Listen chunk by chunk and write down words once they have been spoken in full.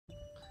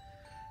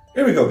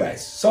Here we go,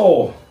 guys.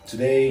 So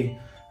today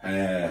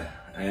I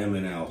am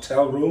in a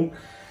hotel room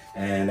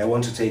and I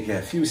want to take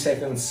a few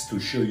seconds to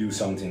show you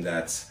something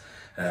that's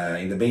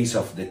in the base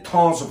of the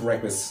tons of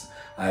requests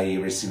I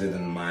received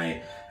on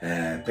my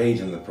page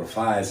and the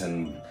profiles,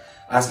 and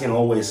asking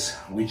always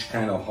which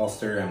kind of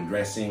holster I'm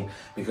dressing,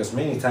 because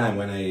many times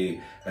when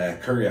I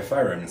carry a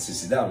firearm in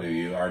CCW,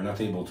 you are not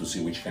able to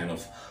see which kind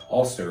of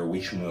holster,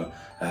 which kind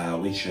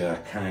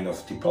of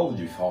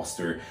typology of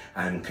holster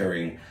I'm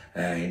carrying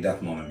in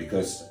that moment,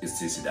 because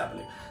it's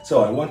CCW.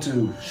 So I want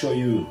to show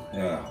you,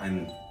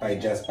 I'm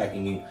just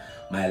packing in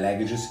my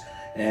luggages,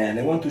 and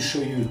I want to show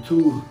you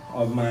two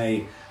of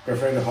my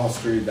preferred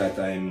holster that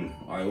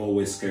I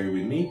always carry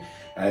with me.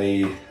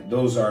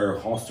 Those are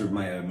holsters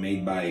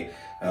made by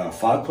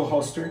Falco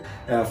Holster.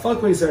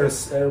 Falco is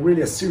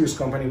really a serious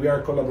company. We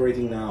are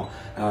collaborating now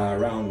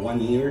around 1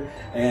 year,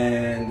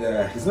 and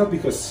it's not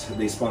because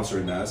they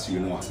sponsored us. You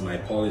know, it's my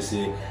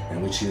policy,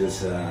 and which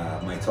is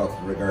my thought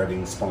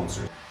regarding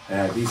sponsors.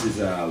 This is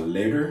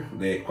leather.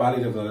 The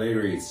quality of the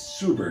leather is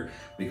super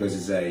because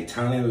it's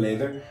Italian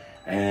leather.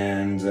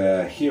 And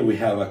here we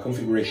have a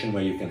configuration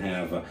where you can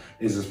have,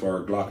 this is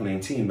for Glock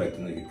 19, but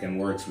it can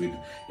work with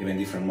even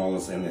different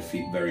models and they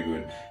fit very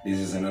good. This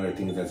is another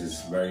thing that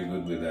is very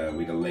good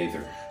with the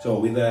leather. So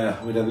with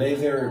the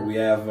leather we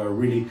have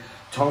really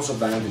tons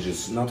of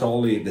advantages, not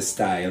only the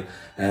style,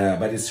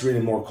 but it's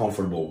really more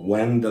comfortable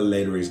when the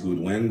leather is good,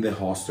 when the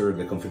holster,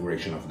 the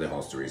configuration of the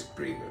holster is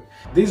pretty good.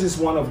 This is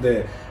one of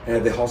the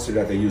holster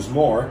that I use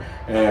more,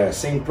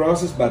 same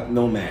process but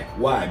no mag.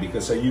 Why?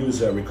 Because I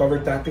use Recover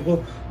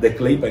Tactical, the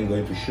clip I'm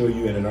going to show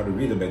you in another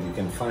video, but you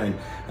can find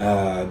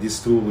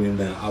this tool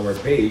in our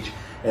page.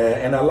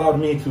 And allowed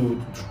me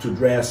to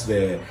dress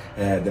the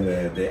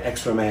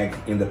extra mag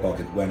in the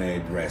pocket when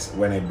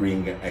I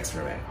bring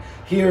extra mag.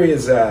 Here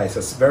is it's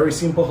a very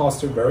simple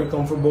holster, very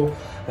comfortable,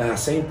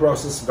 same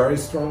process, very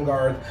strong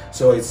guard,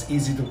 so it's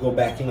easy to go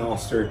back in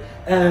holster.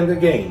 And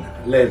again,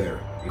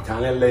 leather,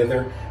 Italian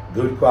leather,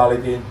 good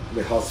quality.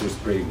 The holster is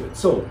pretty good.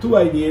 So two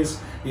ideas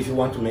if you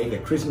want to make a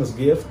Christmas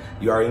gift.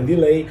 You are in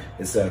delay.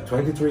 It's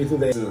 23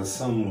 today.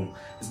 It's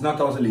not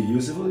totally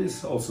usable.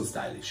 It's also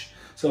stylish.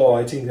 So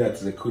I think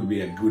that it could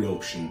be a good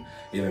option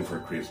even for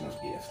Christmas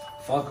gift.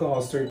 Falco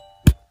holster.